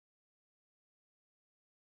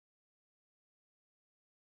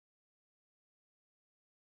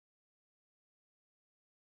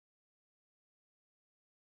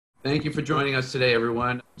Thank you for joining us today,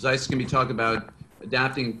 everyone. ZEISS is going to be talking about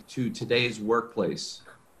adapting to today's workplace.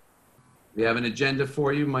 We have an agenda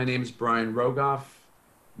for you. My name is Brian Rogoff.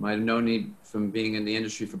 You might have known me from being in the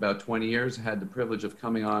industry for about 20 years. I had the privilege of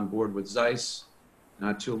coming on board with ZEISS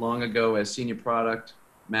not too long ago as Senior Product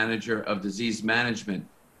Manager of Disease Management.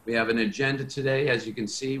 We have an agenda today. As you can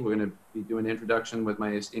see, we're going to be doing an introduction with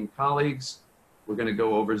my esteemed colleagues. We're going to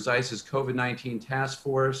go over ZEISS's COVID-19 task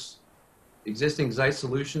force, existing ZEISS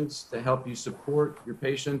solutions to help you support your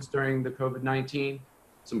patients during the COVID-19,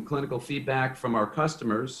 some clinical feedback from our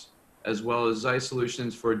customers, as well as ZEISS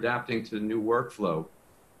solutions for adapting to the new workflow.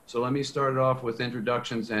 So let me start it off with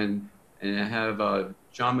introductions and have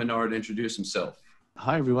John Menard introduce himself.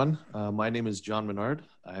 Hi, everyone. My name is John Menard.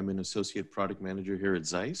 I'm an Associate Product Manager here at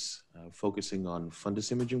ZEISS, focusing on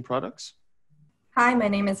fundus imaging products. Hi, my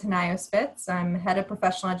name is Hanayo Spitz. I'm Head of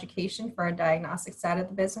Professional Education for our diagnostic side of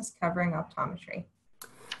the business, covering optometry.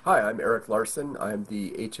 Hi, I'm Eric Larson. I'm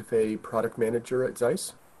the HFA Product Manager at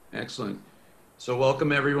ZEISS. Excellent. So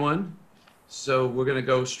welcome, everyone. So we're going to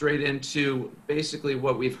go straight into basically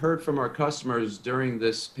what we've heard from our customers during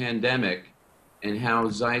this pandemic and how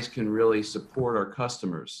ZEISS can really support our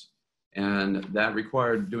customers. And that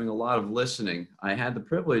required doing a lot of listening. I had the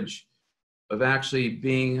privilege of actually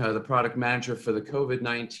being the product manager for the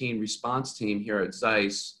COVID-19 response team here at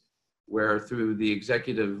ZEISS, where through the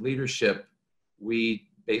executive leadership, we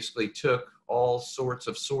basically took all sorts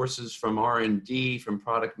of sources from R&D, from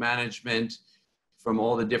product management, from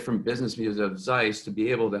all the different business units of ZEISS to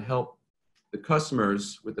be able to help the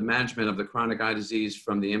customers with the management of the chronic eye disease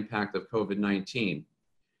from the impact of COVID-19.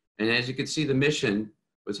 And as you can see, the mission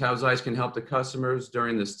was how ZEISS can help the customers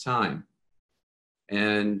during this time.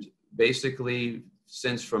 And basically,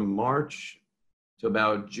 since from March to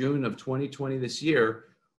about June of 2020 this year,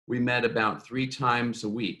 we met about 3 times a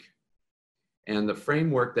week. And the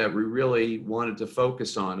framework that we really wanted to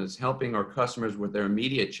focus on is helping our customers with their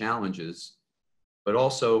immediate challenges, but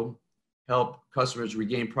also help customers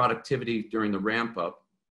regain productivity during the ramp up,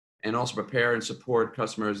 and also prepare and support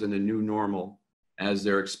customers in the new normal as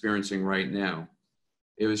they're experiencing right now.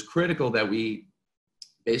 It was critical that we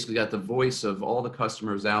basically got the voice of all the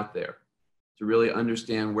customers out there to really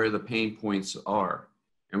understand where the pain points are.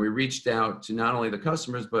 And we reached out to not only the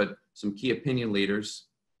customers, but some key opinion leaders.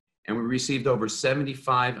 And we received over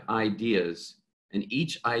 75 ideas. And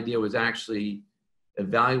each idea was actually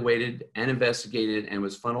evaluated and investigated and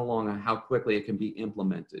was funneled along on how quickly it can be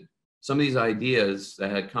implemented. Some of these ideas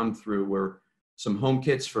that had come through were some home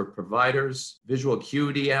kits for providers, visual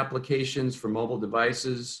acuity applications for mobile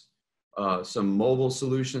devices, some mobile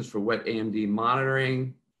solutions for wet AMD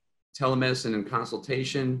monitoring, telemedicine and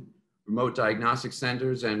consultation, remote diagnostic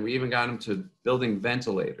centers, and we even got them to building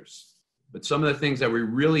ventilators. But some of the things that we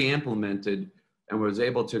really implemented and was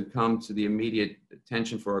able to come to the immediate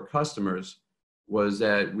attention for our customers was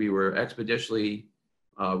that we were expeditiously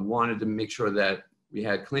wanted to make sure that we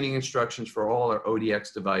had cleaning instructions for all our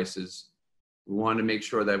ODX devices. We wanted to make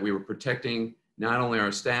sure that we were protecting not only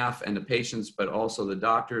our staff and the patients, but also the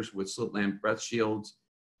doctors with slit lamp breath shields,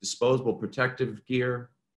 disposable protective gear,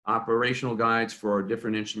 operational guides for our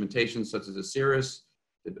different instrumentations such as the ZEISS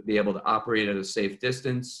to be able to operate at a safe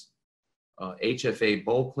distance, HFA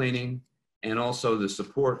bowl cleaning, and also the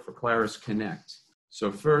support for Claris Connect.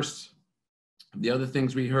 So first, the other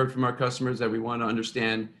things we heard from our customers that we want to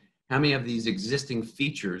understand how many of these existing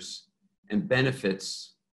features and benefits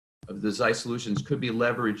of the ZEISS solutions could be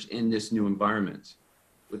leveraged in this new environment.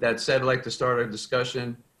 With that said, I'd like to start our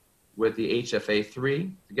discussion with the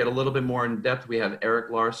HFA3. To get a little bit more in depth, we have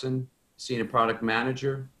Eric Larson, Senior Product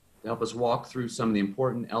Manager, to help us walk through some of the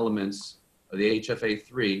important elements of the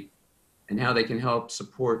HFA3 and how they can help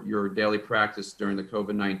support your daily practice during the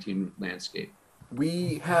COVID-19 landscape.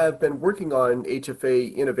 We have been working on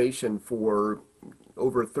HFA innovation for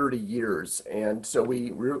over 30 years, and so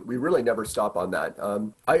we really never stop on that.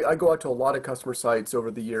 I go out to a lot of customer sites over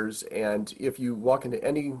the years, and if you walk into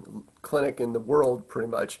any clinic in the world, pretty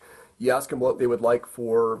much, you ask them what they would like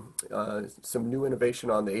for some new innovation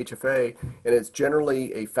on the HFA, and it's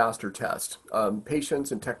generally a faster test.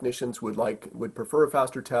 Patients and technicians would prefer a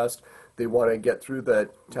faster test. They want to get through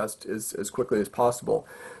that test as quickly as possible.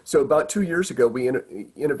 So about 2 years ago, we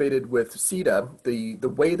innovated with CETA, the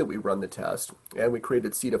way that we run the test, and we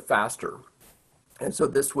created CETA Faster. And so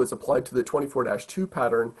this was applied to the 24-2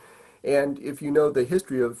 pattern. And if you know the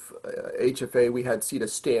history of HFA, we had CETA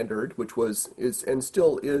Standard, which is and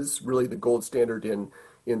still is really the gold standard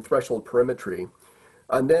in threshold perimetry.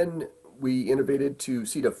 And then we innovated to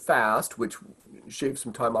CETA Fast, which shaved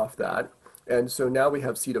some time off that. And so now we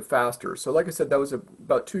have CETA Faster. So like I said, that was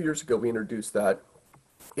about 2 years ago we introduced that.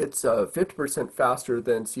 It's 50% faster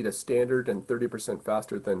than CETA standard and 30%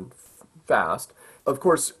 faster than fast. Of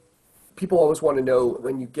course, people always want to know,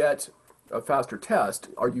 when you get a faster test,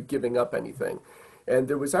 are you giving up anything? And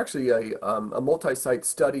there was actually a multi-site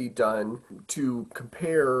study done to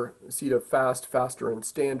compare CETA fast, faster, and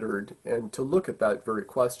standard, and to look at that very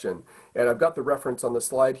question. And I've got the reference on the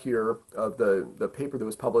slide here of the paper that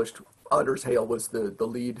was published. Anders Hale was the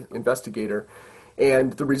lead investigator.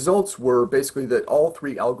 And the results were basically that all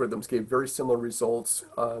three algorithms gave very similar results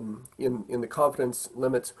in the confidence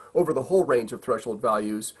limits over the whole range of threshold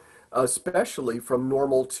values, especially from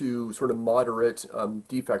normal to sort of moderate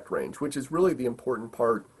defect range, which is really the important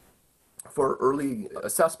part for early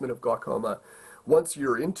assessment of glaucoma. Once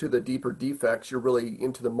you're into the deeper defects, you're really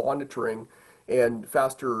into the monitoring, and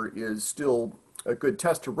faster is still a good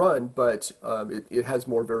test to run, but it has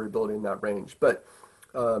more variability in that range. But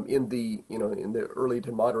in the early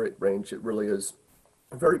to moderate range, it really is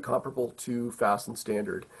very comparable to fast and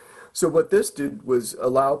standard. So what this did was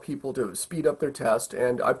allow people to speed up their test,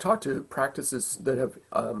 and I've talked to practices that have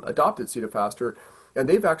adopted CETA faster, and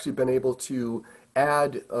they've actually been able to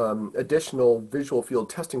add additional visual field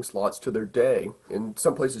testing slots to their day. In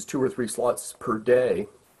some places, 2 or 3 slots per day,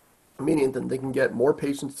 meaning that they can get more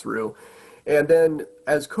patients through. And then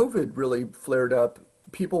as COVID really flared up,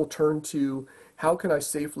 people turned to, how can I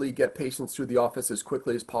safely get patients through the office as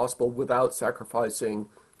quickly as possible without sacrificing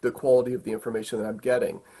the quality of the information that I'm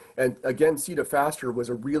getting? And again, CETA Faster was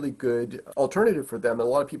a really good alternative for them. And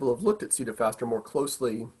a lot of people have looked at CETA Faster more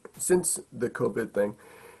closely since the COVID thing.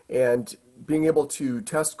 And being able to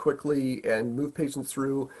test quickly and move patients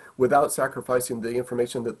through without sacrificing the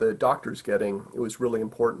information that the doctor's getting, it was really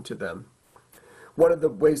important to them. One of the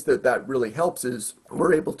ways that that really helps is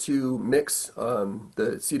we're able to mix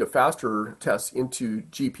the CETA Faster tests into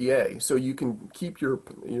GPA. So you can keep your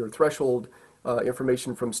threshold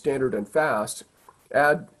information from standard and fast,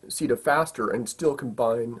 add CETA Faster, and still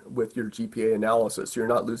combine with your GPA analysis. So you're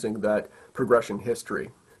not losing that progression history.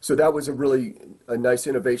 So that was a nice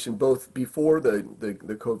innovation, both before the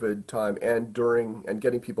COVID time and during, and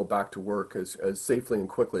getting people back to work as safely and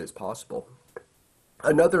quickly as possible.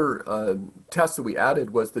 Another test that we added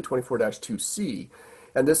was the 24-2C,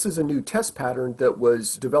 and this is a new test pattern that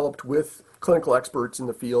was developed with clinical experts in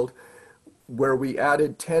the field, where we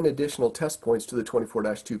added 10 additional test points to the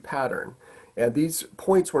 24-2 pattern. And these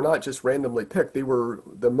points were not just randomly picked, they were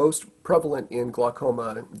the most prevalent in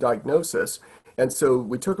glaucoma diagnosis. And so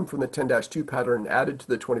we took them from the 10-2 pattern and added to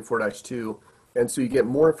the 24-2, and so you get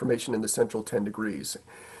more information in the central 10 degrees.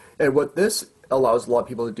 And what this allows a lot of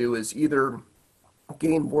people to do is either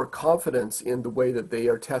gain more confidence in the way that they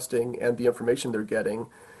are testing and the information they're getting,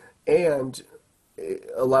 and it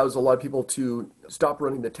allows a lot of people to stop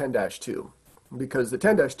running the 10-2, because the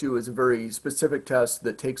 10-2 is a very specific test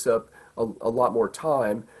that takes up a lot more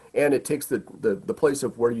time, and it takes the place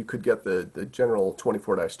of where you could get the general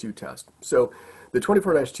 24-2 test. So the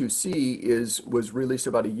 24-2C was released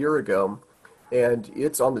about a year ago, and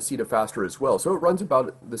it's on the CETA Faster as well. So it runs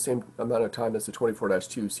about the same amount of time as the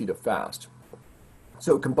 24-2 CETA Fast.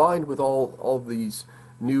 So combined with all of these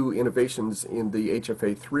new innovations in the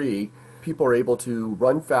HFA3, people are able to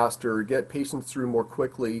run faster, get patients through more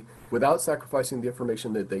quickly without sacrificing the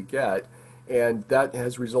information that they get. And that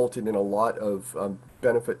has resulted in a lot of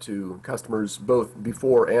benefit to customers both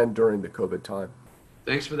before and during the COVID time.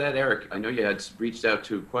 Thanks for that, Eric. I know you had reached out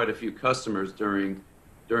to quite a few customers during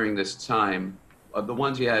this time. Of the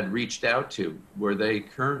ones you had reached out to, were they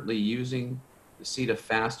currently using the CETA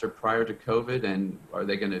Faster prior to COVID, and are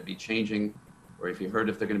they going to be changing, or if you heard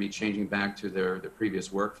if they're going to be changing back to their previous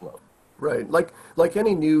workflow? Right. Like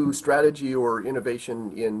any new strategy or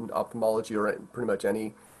innovation in ophthalmology or pretty much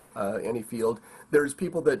any field, there's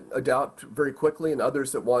people that adopt very quickly and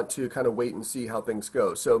others that want to kind of wait and see how things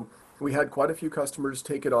go. So we had quite a few customers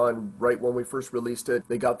take it on right when we first released it.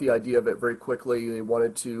 They got the idea of it very quickly. They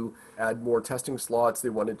wanted to add more testing slots. They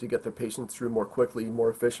wanted to get their patients through more quickly, more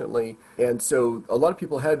efficiently. And so a lot of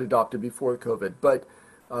people had adopted before COVID. But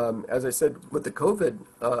as I said, with the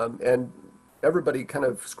COVID and everybody kind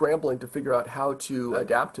of scrambling to figure out how to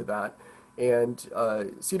adapt to that, and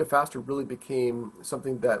CETA Faster really became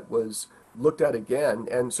something that was looked at again.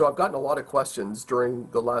 And so I've gotten a lot of questions during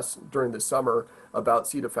the summer about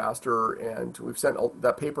CETA Faster, and we've sent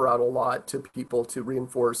that paper out a lot to people to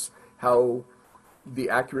reinforce how the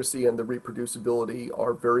accuracy and the reproducibility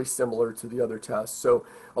are very similar to the other tests. So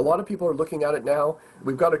a lot of people are looking at it now.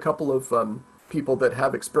 We've got a couple of people that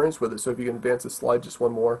have experience with it. So if you can advance the slide just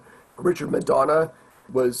one more. Richard Madonna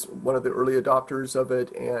was one of the early adopters of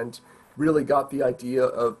it and really got the idea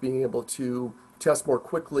of being able to test more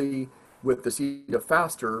quickly with the CETA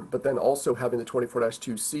faster, but then also having the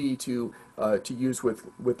 24-2C to use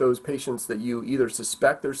with those patients that you either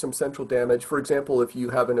suspect there's some central damage. For example, if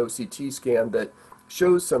you have an OCT scan that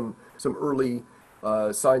shows some early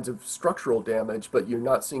signs of structural damage, but you're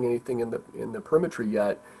not seeing anything in the perimetry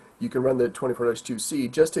yet, you can run the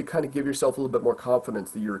 24-2C just to kind of give yourself a little bit more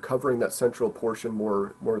confidence that you're covering that central portion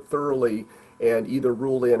more thoroughly, and either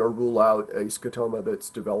rule in or rule out a scotoma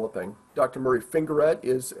that's developing. Dr. Murray Fingerette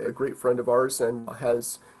is a great friend of ours and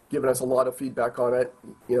has given us a lot of feedback on it.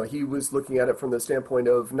 You know, he was looking at it from the standpoint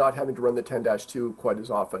of not having to run the 10-2 quite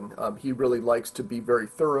as often. He really likes to be very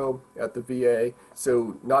thorough at the VA,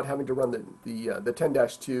 so not having to run the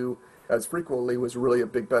 10-2 as frequently was really a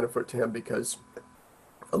big benefit to him, because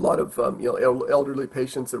a lot of elderly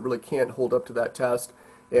patients that really can't hold up to that test,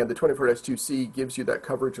 and the 24-2C gives you that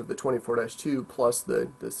coverage of the 24-2 plus the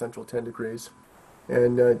central 10 degrees.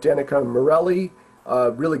 And Danica Morelli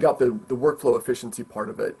really got the workflow efficiency part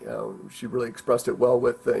of it. She really expressed it well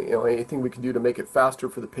with anything we can do to make it faster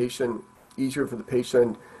for the patient, easier for the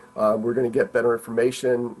patient. We're going to get better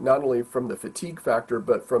information, not only from the fatigue factor,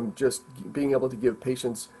 but from just being able to give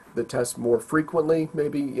patients the test more frequently.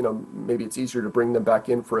 Maybe it's easier to bring them back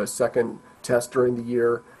in for a second test during the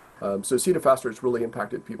year. So CETA faster has really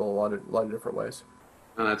impacted people a lot of different ways.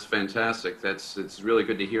 Oh, that's fantastic. It's really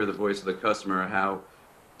good to hear the voice of the customer, how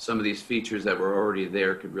some of these features that were already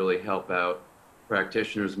there could really help out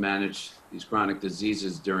practitioners manage these chronic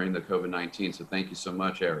diseases during the COVID-19. So thank you so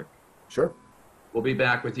much, Eric. Sure. We'll be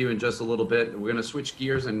back with you in just a little bit. We're going to switch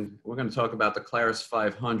gears and we're going to talk about the Claris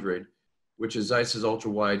 500, which is ZEISS's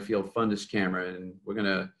ultra-wide field fundus camera. And we're going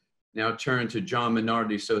to now turn to John Menard,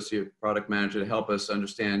 the Associate Product Manager, to help us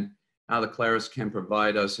understand how the Claris can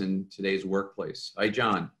provide us in today's workplace. Hi,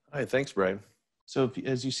 John. Hi, thanks, Brian. So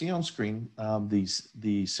as you see on screen,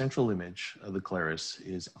 the central image of the Claris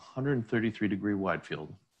is 133-degree wide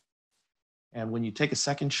field. And when you take a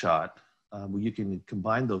second shot, you can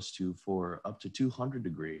combine those two for up to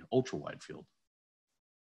 200-degree ultra-wide field.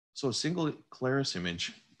 So a single Claris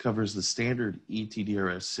image covers the standard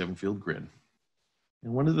ETDRS 7-field grid.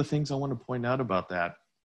 And one of the things I want to point out about that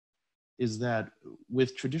is that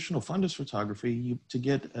with traditional fundus photography, to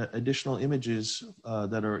get additional images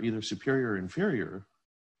that are either superior or inferior,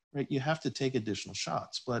 right, you have to take additional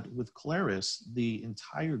shots. But with Claris, the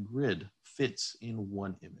entire grid fits in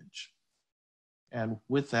one image. And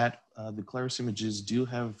with that, the Claris images do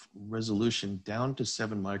have resolution down to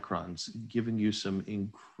 7 microns, giving you some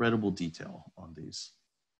incredible detail on these.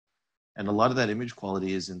 And a lot of that image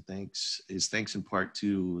quality is thanks in part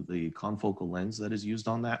to the confocal lens that is used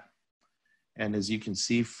on that. And as you can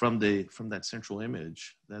see from that central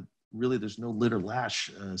image, that really there's no lid or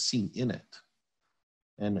lash seen in it.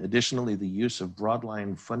 And additionally, the use of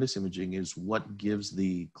broadline fundus imaging is what gives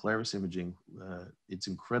the Claris imaging its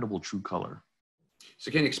incredible true color.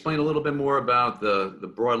 So can you explain a little bit more about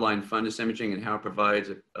the broadline fundus imaging and how it provides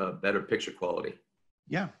a better picture quality?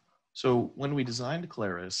 Yeah. So when we designed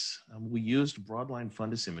Claris, we used broadline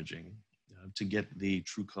fundus imaging to get the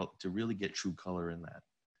true color, to really get true color in that.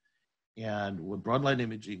 And what broadline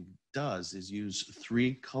imaging does is use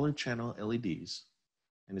 3 color channel LEDs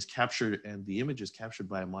and is captured, and the image is captured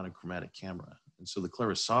by a monochromatic camera. And so the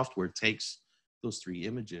Claris software takes those 3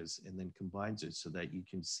 images and then combines it so that you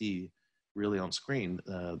can see really on screen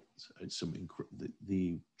the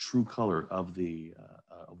true color of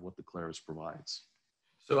what the Claris provides.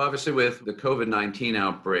 So obviously with the COVID-19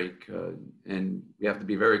 outbreak, and we have to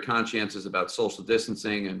be very conscientious about social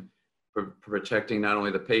distancing and protecting not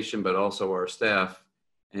only the patient, but also our staff,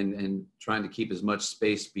 and trying to keep as much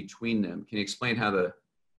space between them. Can you explain how the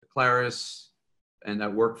Claris and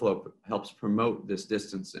that workflow helps promote this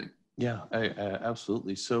distancing? Yeah,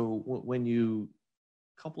 absolutely. So when you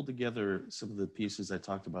couple together some of the pieces I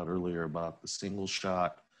talked about earlier about the single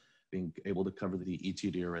shot, being able to cover the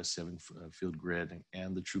ETDRS 7-field grid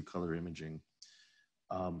and the true color imaging,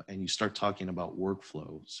 and you start talking about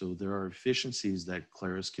workflow. So there are efficiencies that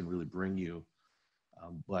Claris can really bring you,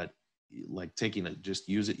 but like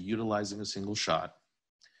utilizing a single shot.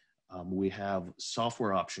 We have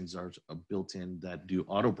software options are built in that do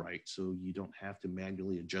auto bright, so you don't have to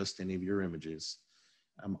manually adjust any of your images.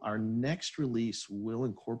 Our next release will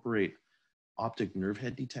incorporate optic nerve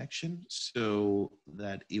head detection, so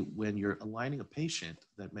that when you're aligning a patient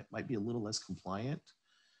that might be a little less compliant,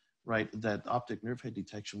 right, that optic nerve head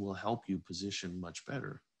detection will help you position much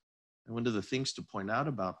better. And one of the things to point out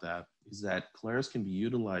about that is that Claris can be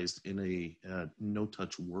utilized in a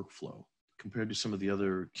no-touch workflow compared to some of the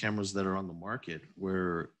other cameras that are on the market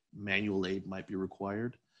where manual aid might be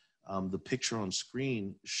required. The picture on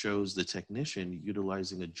screen shows the technician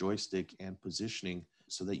utilizing a joystick and positioning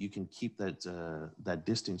so that you can keep that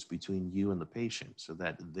distance between you and the patient so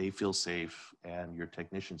that they feel safe and your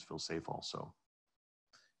technicians feel safe also.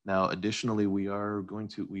 Now, additionally, we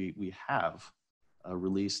have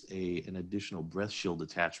released an additional breath shield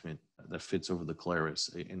attachment that fits over the Claris.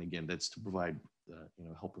 And again, that's to provide,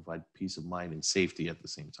 help provide peace of mind and safety at the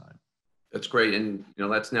same time. That's great. And,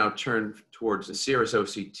 let's now turn towards the ZEISS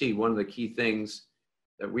OCT. One of the key things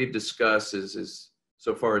that we've discussed is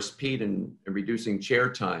so far as speed and reducing chair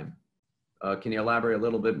time. Can you elaborate a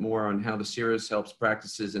little bit more on how the ZEISS helps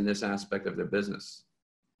practices in this aspect of their business?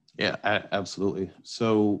 Yeah, absolutely.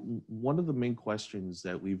 So one of the main questions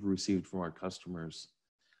that we've received from our customers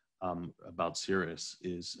about ZEISS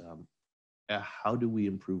is how do we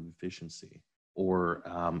improve efficiency? Or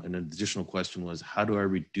an additional question was, how do I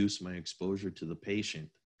reduce my exposure to the patient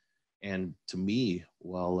and to me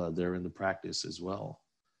while they're in the practice as well?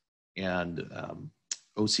 And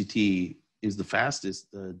OCT is the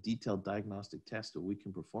fastest detailed diagnostic test that we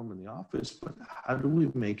can perform in the office, but how do we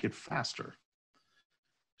make it faster?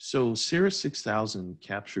 So ZEISS 6000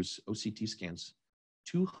 captures OCT scans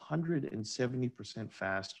 270%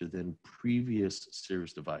 faster than previous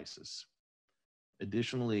ZEISS devices.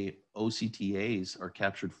 Additionally, OCTAs are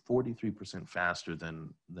captured 43% faster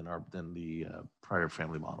than the prior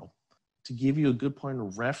family model. To give you a good point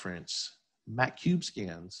of reference, Mac Cube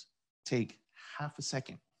scans take half a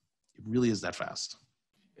second. It really is that fast.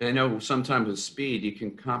 And I know sometimes with speed, you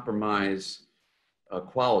can compromise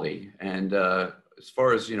quality. And as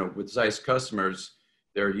far as, with ZEISS customers,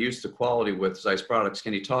 they're used to quality with ZEISS products.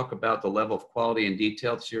 Can you talk about the level of quality and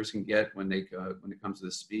detail that ZEISS can get when it comes to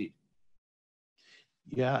the speed?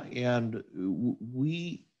 Yeah, and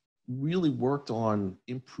we really worked on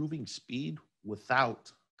improving speed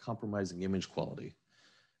without compromising image quality.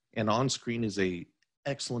 And on screen is an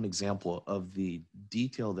excellent example of the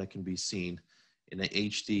detail that can be seen in an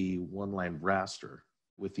HD one-line raster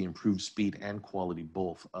with the improved speed and quality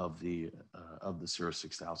both of the ZEISS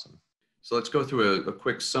 6000. So let's go through a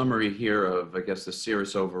quick summary here of, I guess, the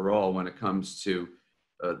ZEISS overall when it comes to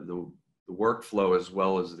the workflow as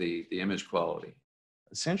well as the image quality.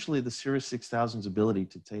 Essentially, the ZEISS 6000's ability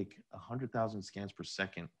to take 100,000 scans per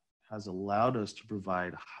second has allowed us to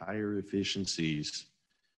provide higher efficiencies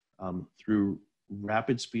through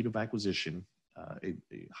rapid speed of acquisition, a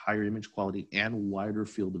higher image quality, and wider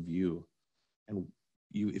field of view. And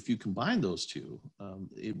if you combine those two,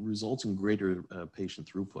 it results in greater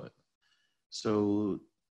patient throughput. So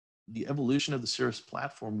the evolution of the ZEISS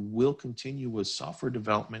platform will continue with software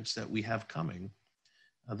developments that we have coming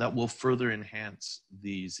that will further enhance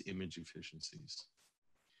these image efficiencies.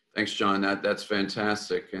 Thanks, John. That's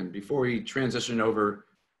fantastic. And before we transition over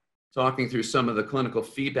talking through some of the clinical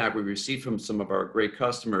feedback we received from some of our great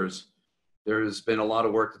customers, there's been a lot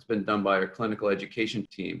of work that's been done by our clinical education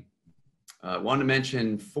team. I want to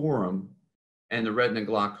mention Forum and the retina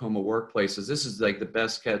glaucoma workplaces. This is like the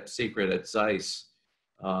best kept secret at ZEISS.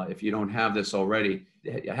 If you don't have this already,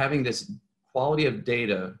 having this quality of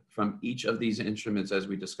data from each of these instruments, as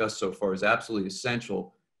we discussed so far, is absolutely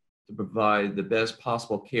essential to provide the best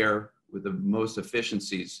possible care with the most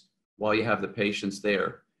efficiencies while you have the patients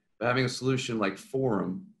there. But having a solution like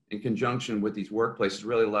Forum in conjunction with these workplaces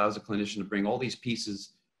really allows a clinician to bring all these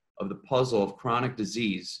pieces of the puzzle of chronic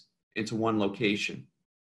disease into one location.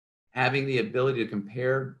 Having the ability to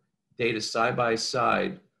compare data side by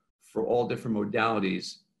side for all different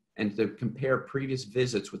modalities and to compare previous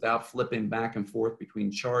visits without flipping back and forth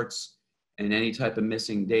between charts and any type of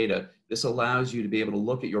missing data. This allows you to be able to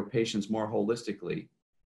look at your patients more holistically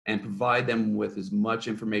and provide them with as much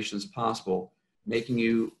information as possible, making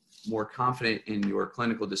you more confident in your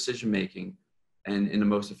clinical decision-making and in the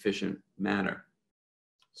most efficient manner.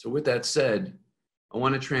 So with that said, I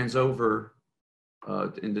want to trans over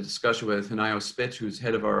in the discussion with Hanayo Spitz, who's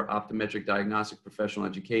head of our optometric diagnostic professional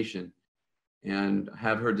education, and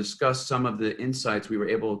have her discuss some of the insights we were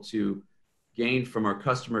able to gain from our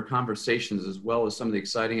customer conversations, as well as some of the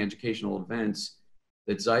exciting educational events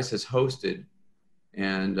that ZEISS has hosted,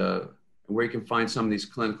 and where you can find some of these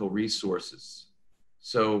clinical resources.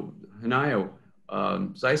 So Hanayo,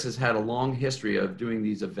 ZEISS has had a long history of doing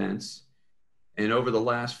these events, and over the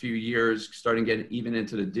last few years, starting to get even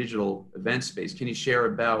into the digital event space. Can you share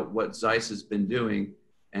about what ZEISS has been doing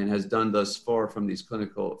and has done thus far from a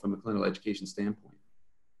clinical education standpoint?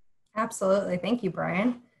 Absolutely. Thank you,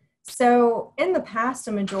 Brian. So in the past,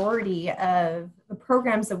 a majority of the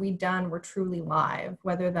programs that we've done were truly live,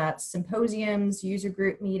 whether that's symposiums, user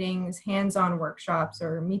group meetings, hands-on workshops,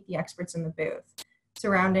 or meet the experts in the booth.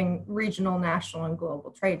 surrounding regional, national, and global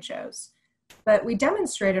trade shows. But we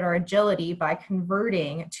demonstrated our agility by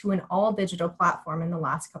converting to an all-digital platform in the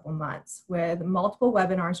last couple months with multiple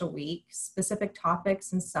webinars a week, specific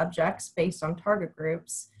topics and subjects based on target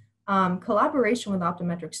groups, collaboration with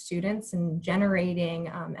optometric students and generating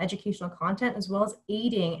educational content, as well as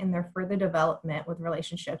aiding in their further development with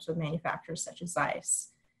relationships with manufacturers such as ZEISS.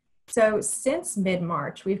 So since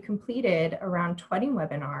mid-March, we've completed around 20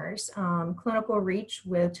 webinars, clinical reach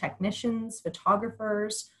with technicians,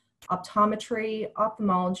 photographers, optometry,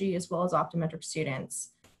 ophthalmology, as well as optometric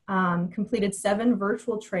students. Completed 7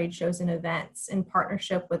 virtual trade shows and events in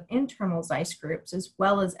partnership with internal ZEISS groups, as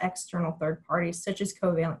well as external third parties such as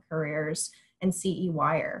Covalent Careers and CE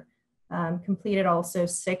Wire. Completed also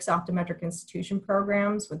 6 optometric institution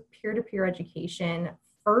programs with peer-to-peer education,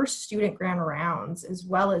 first student grand rounds, as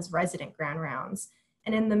well as resident grand rounds.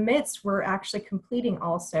 And in the midst, we're actually completing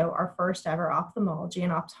also our first ever ophthalmology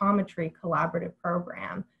and optometry collaborative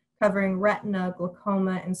program, covering retina,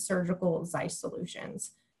 glaucoma, and surgical ZEISS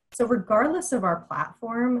solutions. So regardless of our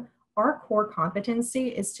platform, our core competency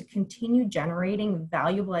is to continue generating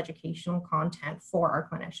valuable educational content for our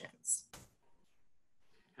clinicians.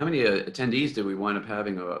 How many attendees did we wind up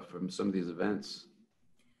having from some of these events?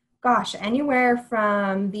 Gosh, anywhere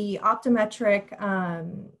from the optometric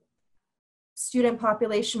student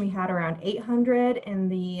population, we had around 800. In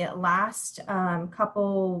the last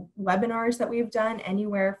couple webinars that we've done,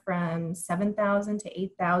 anywhere from 7,000 to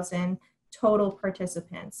 8,000 total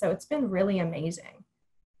participants. So it's been really amazing.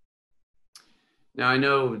 Now I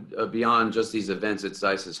know beyond just these events that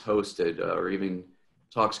ZEISS has hosted or even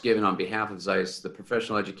talks given on behalf of ZEISS, the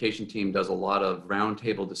professional education team does a lot of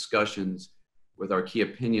roundtable discussions with our key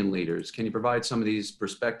opinion leaders. Can you provide some of these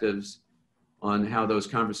perspectives on how those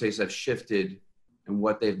conversations have shifted and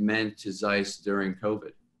what they've meant to ZEISS during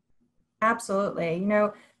COVID? Absolutely. You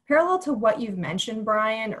know, parallel to what you've mentioned,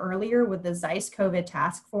 Brian, earlier with the ZEISS COVID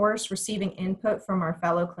task force receiving input from our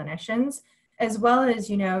fellow clinicians, as well as,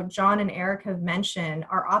 you know, John and Eric have mentioned,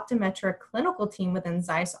 our optometric clinical team within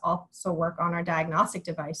ZEISS also work on our diagnostic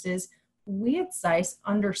devices. We at ZEISS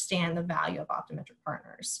understand the value of optometric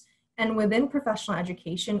partners. And within professional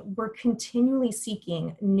education, we're continually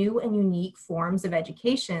seeking new and unique forms of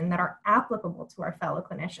education that are applicable to our fellow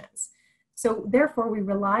clinicians. So therefore, we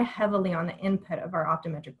rely heavily on the input of our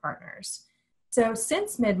optometric partners. So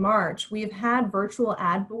since mid-March, we've had virtual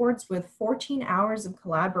ad boards with 14 hours of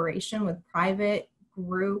collaboration with private,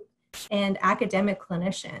 group, and academic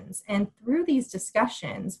clinicians. And through these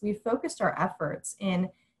discussions, we've focused our efforts in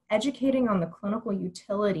educating on the clinical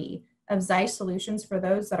utility of ZEISS solutions for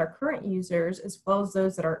those that are current users, as well as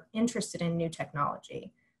those that are interested in new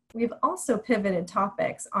technology. We've also pivoted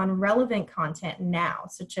topics on relevant content now,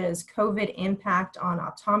 such as COVID impact on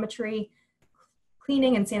optometry,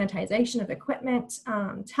 cleaning and sanitization of equipment,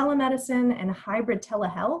 telemedicine, and hybrid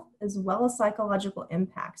telehealth, as well as psychological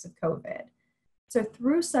impacts of COVID. So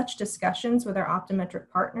through such discussions with our optometric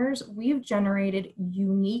partners, we've generated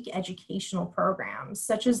unique educational programs,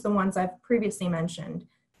 such as the ones I've previously mentioned,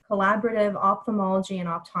 collaborative ophthalmology and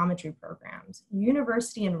optometry programs,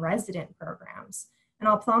 university and resident programs, and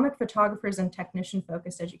ophthalmic photographers and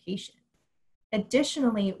technician-focused education.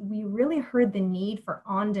 Additionally, we really heard the need for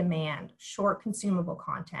on-demand, short consumable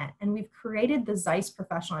content, and we've created the ZEISS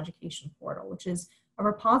Professional Education Portal, which is a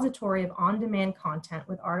repository of on-demand content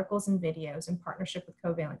with articles and videos in partnership with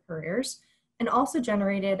Covalent Careers, and also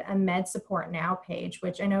generated a Med Support Now page,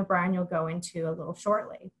 which I know, Brian, you'll go into a little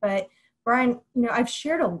shortly. But Brian, you know, I've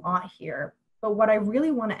shared a lot here, but what I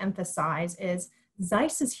really want to emphasize is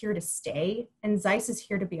ZEISS is here to stay, and ZEISS is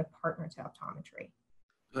here to be a partner to optometry.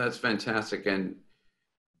 That's fantastic. And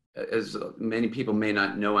as many people may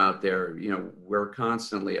not know out there, you know, we're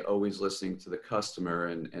constantly always listening to the customer,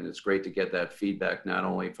 and it's great to get that feedback, not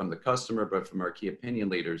only from the customer, but from our key opinion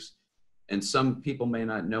leaders. And some people may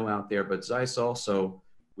not know out there, but ZEISS also,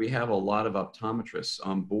 we have a lot of optometrists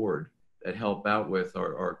on board that help out with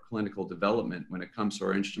our clinical development when it comes to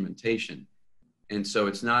our instrumentation. And so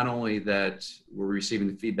it's not only that we're receiving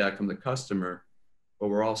the feedback from the customer, but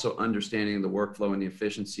we're also understanding the workflow and the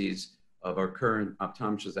efficiencies of our current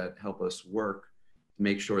optometrists that help us work to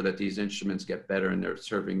make sure that these instruments get better and they're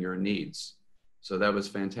serving your needs. So that was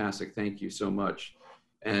fantastic. Thank you so much.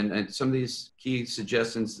 And some of these key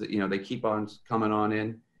suggestions that, you know, they keep on coming on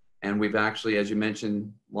in. And we've actually, as you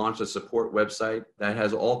mentioned, launched a support website that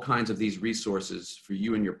has all kinds of these resources for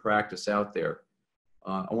you and your practice out there.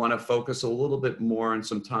 I want to focus a little bit more on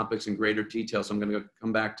some topics in greater detail. So I'm going to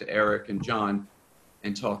come back to Eric and John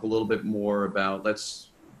and talk a little bit more about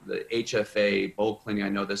the HFA, bulk cleaning. I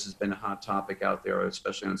know this has been a hot topic out there,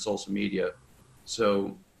 especially on social media.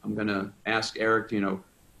 So I'm going to ask Eric,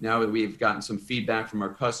 now that we've gotten some feedback from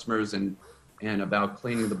our customers and about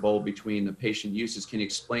cleaning the bowl between the patient uses, can you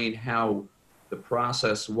explain how the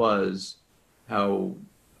process was, how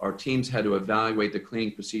our teams had to evaluate the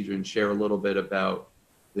cleaning procedure, and share a little bit about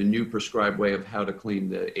the new prescribed way of how to clean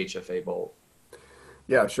the HFA bowl?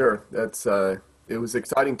 Yeah, sure. That's it was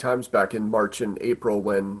exciting times back in March and April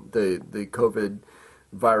when the COVID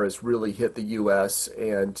virus really hit the U.S.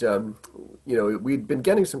 And we'd been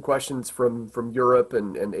getting some questions from Europe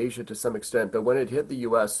and Asia to some extent, but when it hit the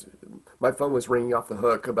U.S., my phone was ringing off the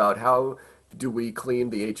hook about how do we clean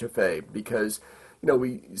the HFA, because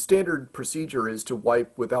we standard procedure is to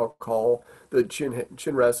wipe with alcohol the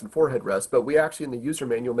chin rest and forehead rest, but we actually in the user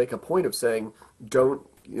manual make a point of saying don't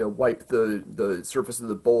wipe the surface of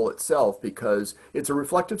the bowl itself, because it's a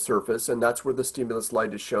reflective surface and that's where the stimulus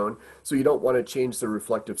light is shown. So you don't want to change the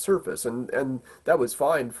reflective surface. And that was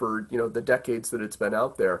fine for, the decades that it's been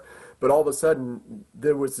out there. But all of a sudden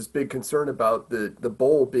there was this big concern about the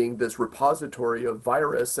bowl being this repository of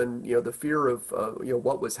virus, and, the fear of,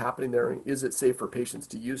 what was happening there. Is it safe for patients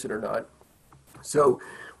to use it or not? So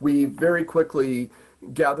we very quickly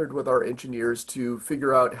gathered with our engineers to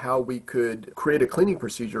figure out how we could create a cleaning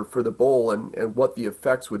procedure for the bowl, and what the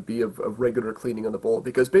effects would be of regular cleaning on the bowl,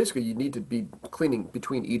 because basically you need to be cleaning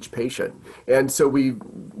between each patient. And so we,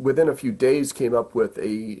 within a few days, came up with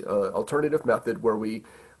a alternative method where we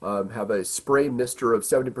have a spray mister of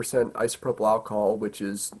 70% isopropyl alcohol, which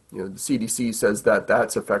is, the CDC says that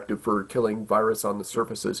that's effective for killing virus on the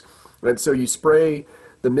surfaces. And so you spray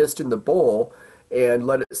the mist in the bowl and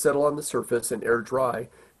let it settle on the surface and air dry.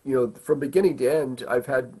 From beginning to end, I've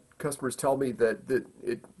had customers tell me that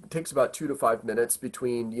it takes about 2 to 5 minutes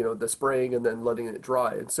between, the spraying and then letting it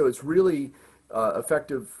dry. And so it's really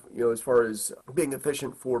effective, as far as being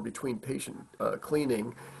efficient for between patient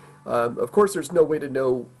cleaning. Of course, there's no way to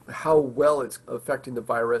know how well it's affecting the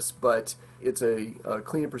virus, but it's a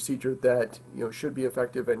cleaning procedure that should be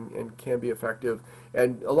effective and can be effective.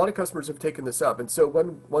 And a lot of customers have taken this up. And so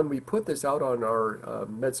when we put this out on our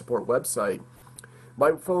Med Support website,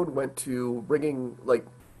 my phone went to ringing like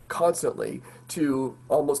constantly to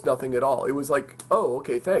almost nothing at all. It was like, oh,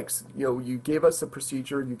 okay, thanks. You gave us a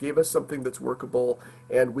procedure, you gave us something that's workable,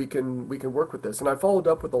 and we can work with this. And I followed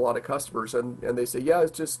up with a lot of customers, and they say, yeah,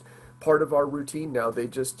 it's just part of our routine now. They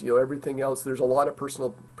just, everything else, there's a lot of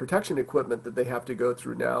personal protection equipment that they have to go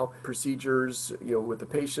through now, procedures, with the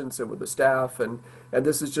patients and with the staff, and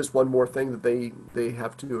this is just one more thing that they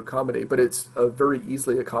have to accommodate, but it's very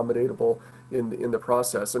easily accommodatable in the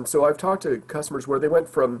process. And so I've talked to customers where they went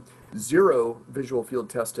from 0 visual field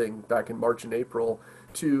testing back in March and April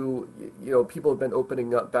to, people have been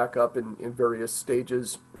opening up back up in various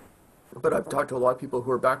stages. But I've talked to a lot of people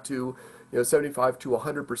who are back to 75 to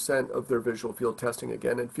 100% of their visual field testing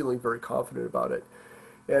again, and feeling very confident about it.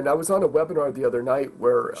 And I was on a webinar the other night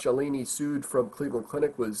where Shalini Sood from Cleveland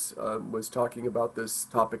Clinic was talking about this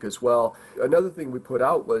topic as well. Another thing we put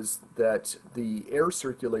out was that the air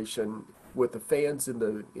circulation with the fans in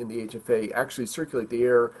the HFA actually circulate the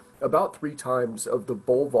air about 3 times of the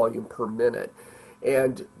bowl volume per minute.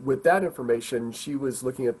 And with that information, she was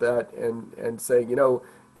looking at that and saying,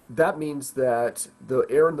 that means that the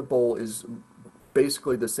air in the bowl is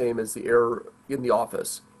basically the same as the air in the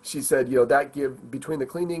office. She said, that between the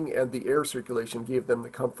cleaning and the air circulation gave them the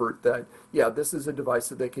comfort that, yeah, this is a device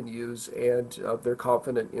that they can use, and they're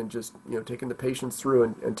confident in just, taking the patients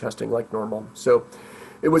through and testing like normal. So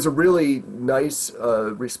it was a really nice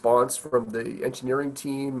response from the engineering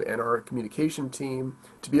team and our communication team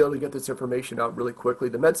to be able to get this information out really quickly.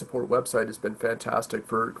 The Med Support website has been fantastic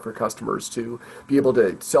for customers to be able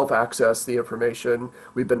to self-access the information.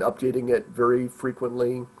 We've been updating it very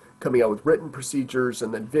frequently, coming out with written procedures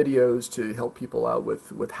and then videos to help people out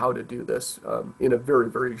with how to do this in a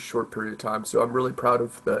very, very short period of time. So I'm really proud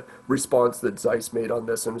of the response that ZEISS made on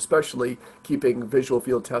this, and especially keeping visual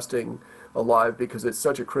field testing alive, because it's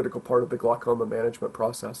such a critical part of the glaucoma management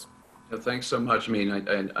process. Thanks so much. I mean,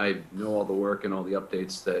 I know all the work and all the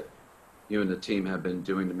updates that you and the team have been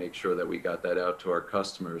doing to make sure that we got that out to our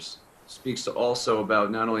customers. Speaks to also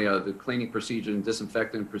about not only the cleaning procedure and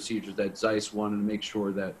disinfectant procedures that ZEISS wanted to make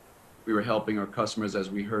sure that we were helping our customers, as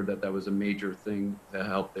we heard that was a major thing to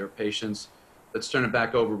help their patients. Let's turn it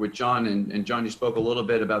back over with John. And John, you spoke a little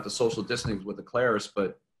bit about the social distancing with the Claris,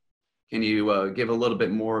 but can you give a little bit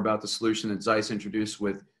more about the solution that ZEISS introduced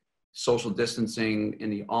with social distancing in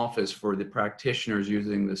the office for the practitioners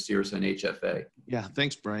using the ZEISS and HFA? Yeah,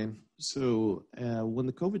 thanks, Brian. So when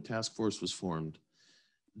the COVID task force was formed,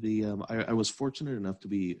 I was fortunate enough to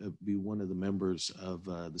be one of the members of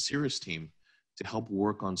the ZEISS team to help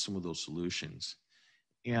work on some of those solutions.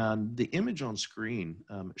 And the image on screen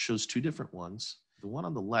shows two different ones. The one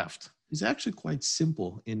on the left is actually quite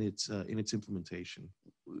simple in its implementation.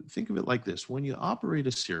 Think of it like this: when you operate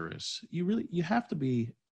a ZEISS, you have to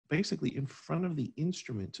be basically in front of the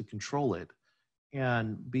instrument to control it,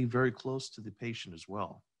 and be very close to the patient as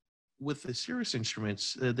well. With the ZEISS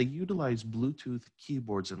instruments, they utilize Bluetooth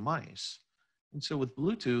keyboards and mice. And so with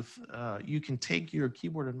Bluetooth, you can take your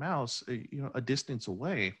keyboard and mouse a distance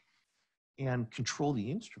away and control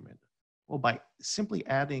the instrument. Well, by simply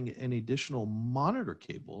adding an additional monitor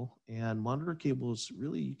cable, and monitor cables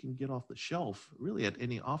really you can get off the shelf really at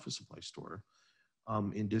any office supply store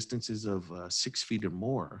in distances of 6 feet or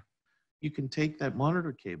more, you can take that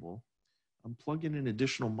monitor cable and plug in an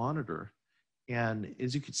additional monitor, and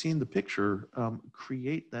as you can see in the picture,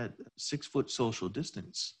 create that 6-foot social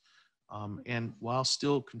distance, and while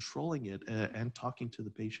still controlling it and talking to the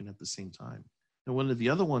patient at the same time. And one of the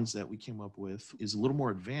other ones that we came up with is a little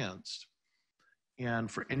more advanced.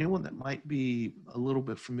 And for anyone that might be a little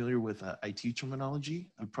bit familiar with IT terminology,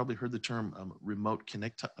 you've probably heard the term remote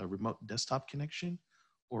desktop connection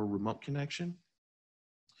or remote connection.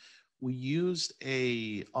 We used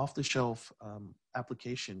a off-the-shelf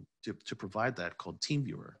application to provide that called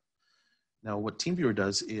TeamViewer. Now, what TeamViewer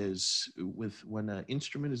does is when an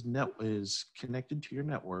instrument is connected to your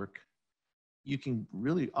network, you can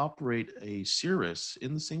really operate a ZEISS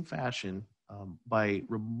in the same fashion by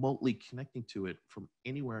remotely connecting to it from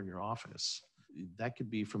anywhere in your office. That could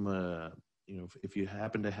be from if you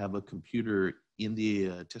happen to have a computer in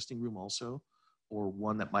the testing room also, or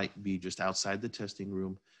one that might be just outside the testing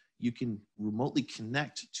room, you can remotely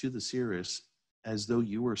connect to the ZEISS as though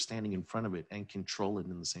you were standing in front of it and control it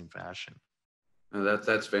in the same fashion.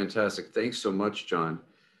 That's fantastic. Thanks so much, John.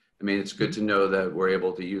 I mean, it's good to know that we're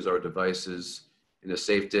able to use our devices in a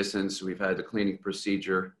safe distance. We've had the cleaning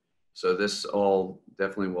procedure. So this all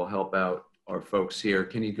definitely will help out our folks here.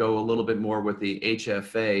 Can you go a little bit more with the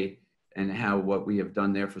HFA and what we have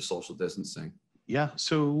done there for social distancing? Yeah,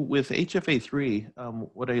 so with HFA3,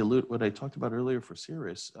 what I talked about earlier for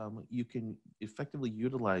ZEISS, you can effectively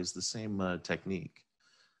utilize the same technique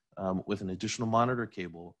with an additional monitor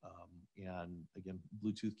cable and again,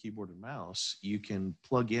 Bluetooth keyboard and mouse. You can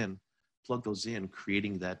plug those in,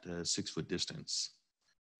 creating that 6-foot distance.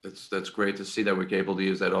 That's great to see that we're able to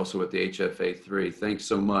use that also with the HFA3. Thanks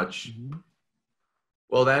so much. Mm-hmm.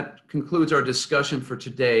 Well, that concludes our discussion for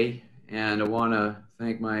today. And I want to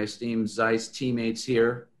thank my esteemed ZEISS teammates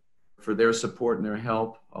here for their support and their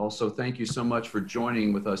help. Also, thank you so much for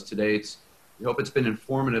joining with us today. We hope it's been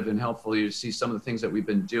informative and helpful to see some of the things that we've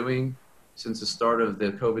been doing since the start of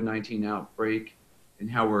the COVID-19 outbreak, and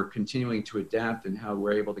how we're continuing to adapt and how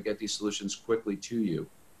we're able to get these solutions quickly to you.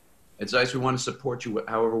 At ZEISS, we want to support you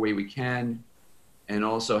however way we can, and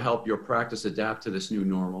also help your practice adapt to this new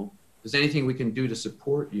normal. If there's anything we can do to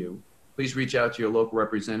support you, please reach out to your local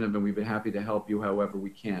representative, and we'd be happy to help you however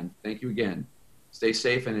we can. Thank you again. Stay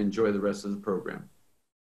safe and enjoy the rest of the program.